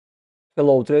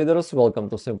Hello traders, welcome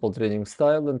to Simple Trading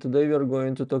Style, and today we are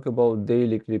going to talk about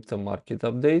daily crypto market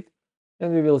update,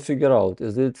 and we will figure out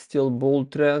is it still bull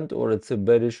trend or it's a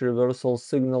bearish reversal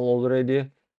signal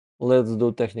already. Let's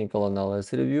do technical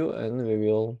analysis review and we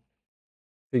will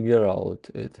figure out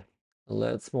it.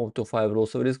 Let's move to 5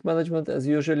 rules of risk management as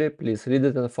usually. Please read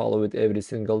it and follow it every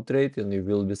single trade and you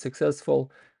will be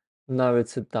successful. Now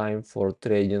it's a time for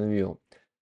trading view.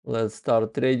 Let's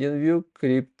start trading view,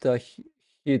 crypto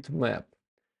heat map.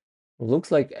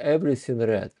 Looks like everything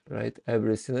red, right?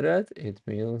 Everything red, it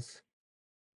means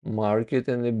market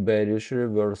in a bearish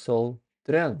reversal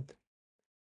trend.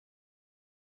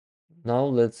 Now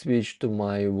let's switch to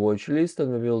my watch list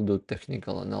and we will do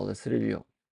technical analysis review.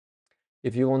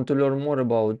 If you want to learn more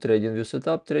about TradingView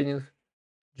setup trading,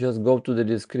 just go to the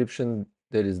description.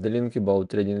 There is the link about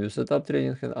TradingView setup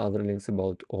trading and other links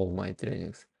about all my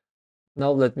trainings.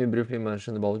 Now let me briefly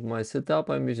mention about my setup.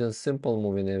 I'm using simple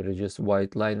moving averages,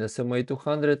 white line SMA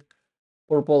 200,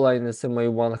 purple line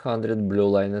SMA 100, blue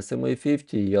line SMA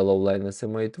 50, yellow line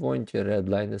SMA 20, red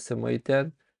line SMA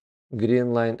 10,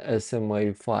 green line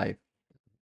SMA 5.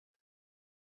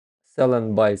 Sell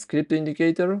and buy script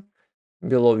indicator,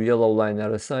 below yellow line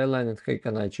RSI line and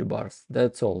Heikanaichi bars.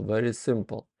 That's all, very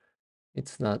simple.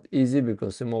 It's not easy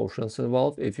because emotions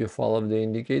involved. If you follow the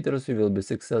indicators, you will be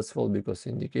successful because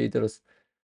indicators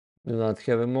do not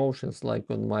have emotions. Like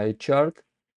on my chart,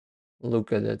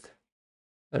 look at it.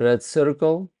 Red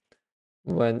circle,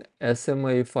 when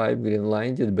SMA 5 green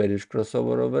line did bearish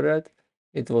crossover over red,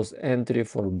 it was entry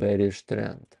for bearish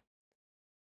trend.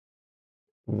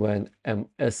 When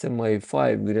SMA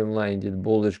 5 green line did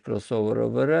bullish crossover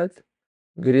over red,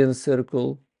 green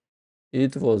circle,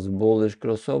 it was bullish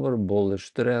crossover,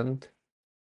 bullish trend.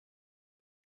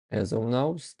 As of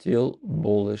now, still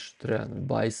bullish trend,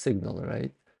 buy signal,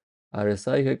 right?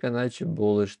 RSI Heikanaichi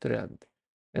bullish trend.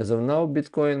 As of now,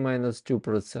 Bitcoin minus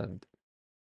 2%.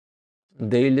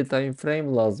 Daily time frame,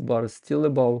 last bar still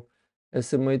above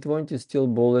SMA 20, still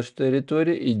bullish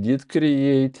territory.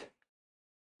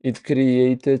 It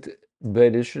created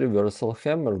bearish reversal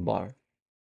hammer bar.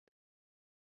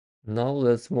 Now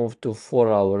let's move to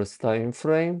 4 hours time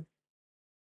frame.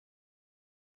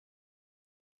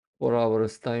 4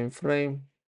 hours time frame.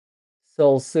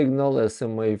 Sell signal,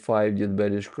 SMA 5 did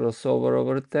bearish crossover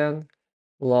over 10.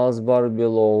 Last bar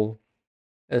below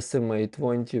SMA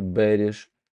 20, bearish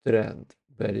trend.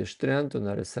 Bearish trend on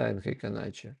RSI and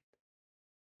Heikanaichi.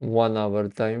 1 hour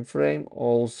time frame,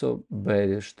 also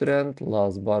bearish trend,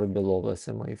 last bar below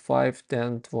SMA 5,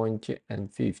 10, 20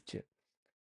 and 50.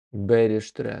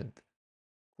 Bearish trend.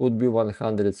 Could be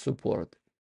 100 support.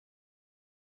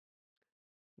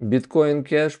 Bitcoin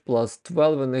Cash plus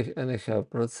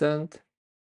 12.5%.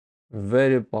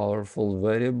 Very powerful,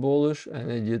 very bullish, and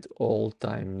it did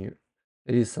all-time new,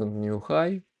 recent new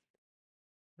high,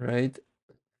 right?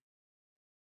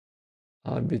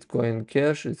 Bitcoin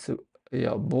Cash, it's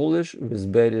bullish with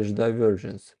bearish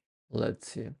divergence. Let's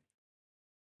see.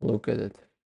 Look at it.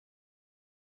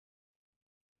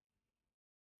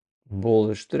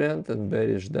 Bullish trend and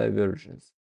bearish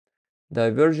divergence.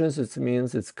 Divergence, it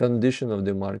means it's condition of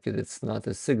the market, it's not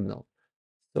a signal.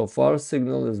 So far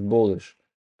signal is bullish,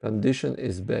 condition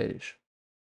is bearish.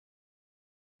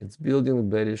 It's building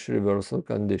bearish reversal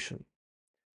condition.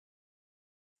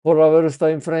 4 hours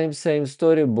time frame, same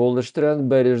story, bullish trend,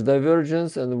 bearish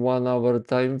divergence, and 1 hour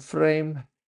time frame,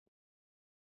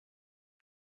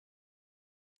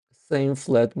 same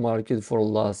flat market for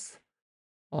last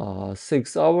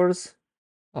 6 hours.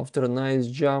 After a nice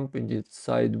jump, it did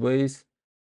sideways.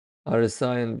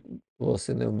 RSI was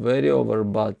in a very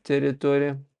overbought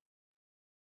territory.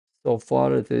 So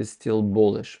far it is still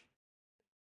bullish.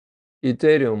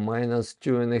 Ethereum minus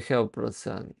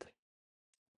 2.5%.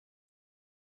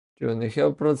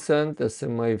 2.5%,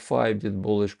 SMA 5 did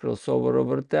bullish crossover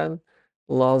over 10.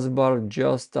 Last bar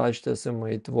just touched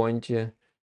SMA 20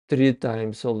 3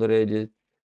 times already.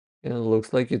 And it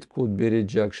looks like it could be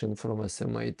rejection from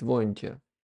SMA 20.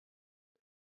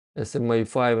 SMA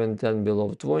 5 and 10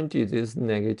 below 20, it is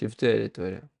negative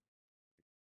territory.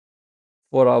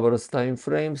 4 hours time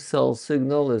frame, sell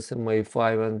signal, SMA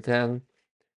 5 and 10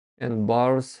 and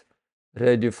bars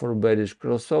ready for bearish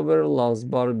crossover, last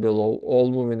bar below all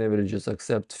moving averages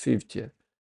except 50.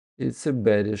 It's a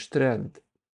bearish trend.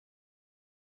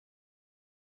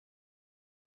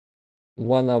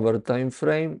 1 hour time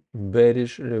frame,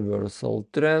 bearish reversal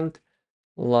trend,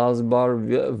 last bar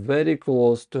very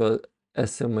close to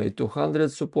SMA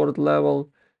 200 support level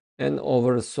and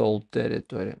oversold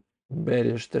territory.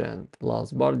 Bearish trend,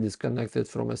 last bar disconnected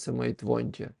from SMA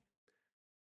 20.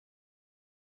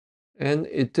 And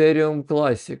Ethereum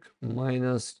Classic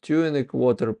minus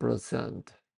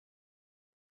 2.25%.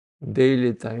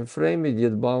 Daily time frame, it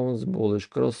did bounce, bullish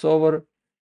crossover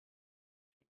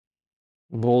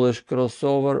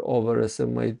over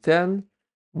SMA 10,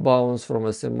 bounce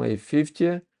from SMA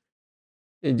 50.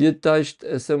 It did touch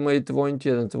SMA 20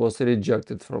 and it was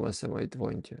rejected from SMA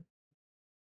 20.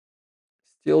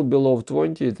 Still below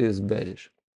 20, it is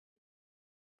bearish.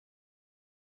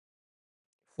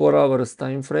 4 hours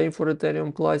time frame for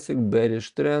Ethereum Classic,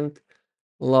 bearish trend.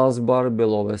 Last bar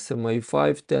below SMA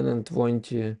 5, 10 and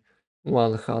 20,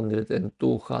 100 and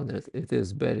 200. It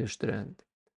is bearish trend.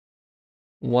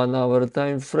 1 hour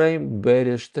time frame,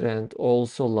 bearish trend.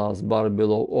 Also last bar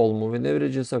below all moving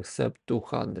averages except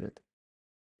 200.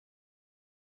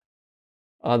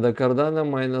 ADA Cardano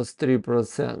minus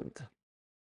 3%.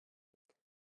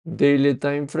 Daily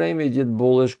time frame, it did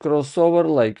bullish crossover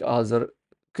like other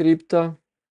crypto.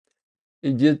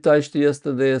 It did touch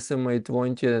yesterday SMA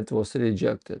 20 and it was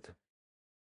rejected.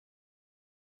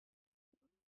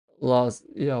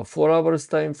 4 hours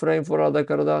time frame for ADA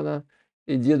Cardano,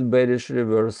 it did bearish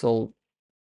reversal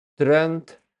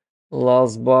trend.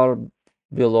 Last bar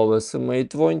below SMA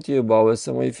 20, above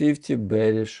SMA 50,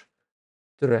 bearish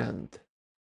trend.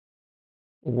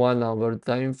 1 hour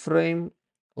time frame,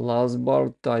 last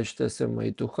bar touched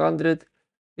SMA 200.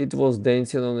 It was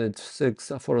dancing on it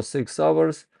for 6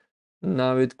 hours.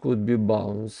 Now it could be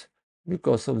bounce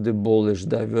because of the bullish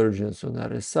divergence on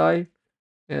RSI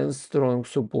and strong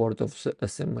support of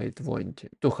SMA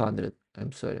 200.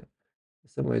 I'm sorry.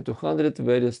 SMA 200,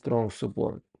 very strong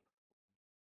support.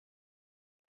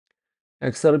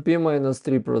 XRP minus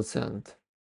 3%.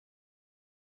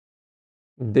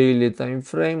 Daily time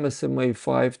frame, SMA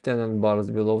 5, 10 and bars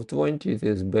below 20, it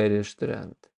is bearish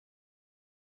trend.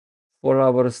 4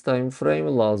 hours time frame,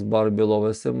 last bar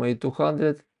below SMA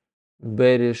 200,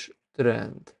 bearish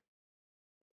trend.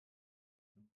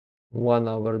 1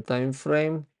 hour time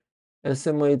frame,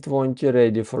 SMA 20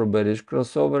 ready for bearish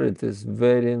crossover, it is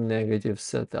very negative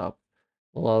setup.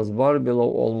 Last bar below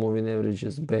all moving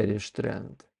averages, bearish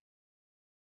trend.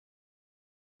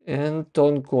 And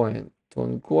Toncoin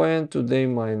today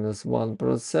minus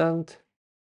 1%.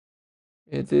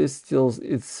 It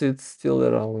sits still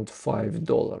around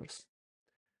 $5.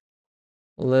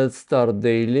 Let's start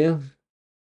daily.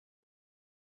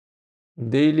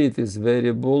 Daily it is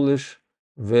very bullish,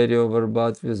 very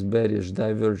overbought with bearish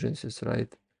divergences,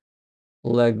 right?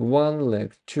 Leg 1,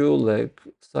 leg 2, leg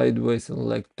sideways, and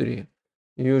leg 3.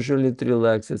 Usually 3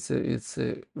 legs, it's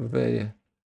a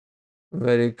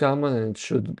very common and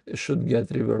it should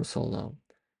get reversal now.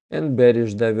 And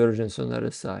bearish divergence on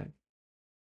RSI.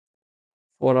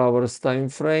 4 hours time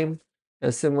frame,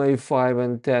 SMA 5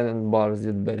 and 10 and bars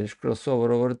did bearish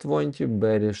crossover over 20,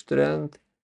 bearish trend.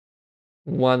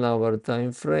 1 hour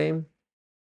time frame,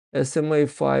 SMA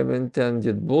 5 and 10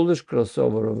 did bullish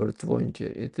crossover over 20.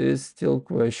 It is still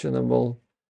questionable,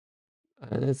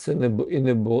 and it's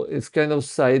it's kind of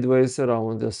sideways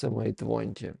around SMA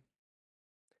 20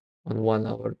 on 1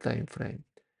 hour time frame.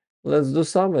 Let's do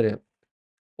summary.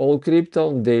 All crypto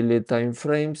on daily time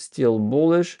frame still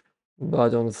bullish,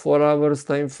 but on 4 hours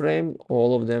time frame,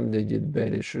 all of them they did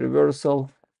bearish reversal,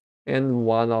 and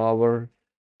 1 hour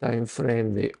time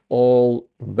frame they all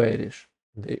bearish.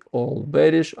 They all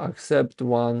bearish except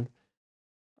one,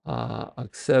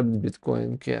 except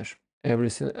Bitcoin Cash.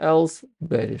 Everything else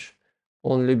bearish.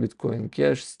 Only Bitcoin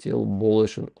Cash still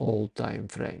bullish on all time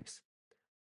frames.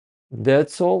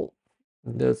 That's all.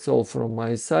 That's all from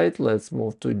my side. Let's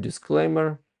move to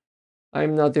disclaimer.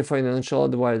 I'm not a financial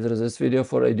advisor. This video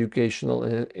for educational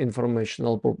and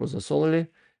informational purposes only.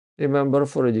 Remember,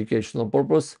 for educational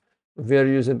purpose, we are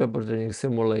using paper trading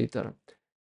simulator.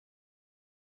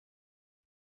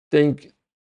 Thank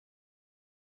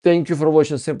you for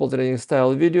watching simple trading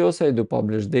style videos. I do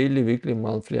publish daily, weekly,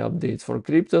 monthly updates for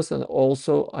cryptos, and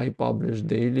also I publish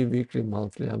daily, weekly,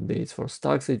 monthly updates for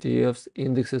stocks, ETFs,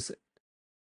 indexes.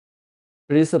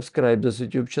 Please subscribe to this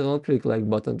YouTube channel, click like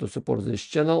button to support this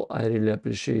channel. I really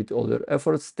appreciate all your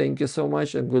efforts. Thank you so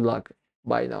much and good luck.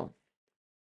 Bye now.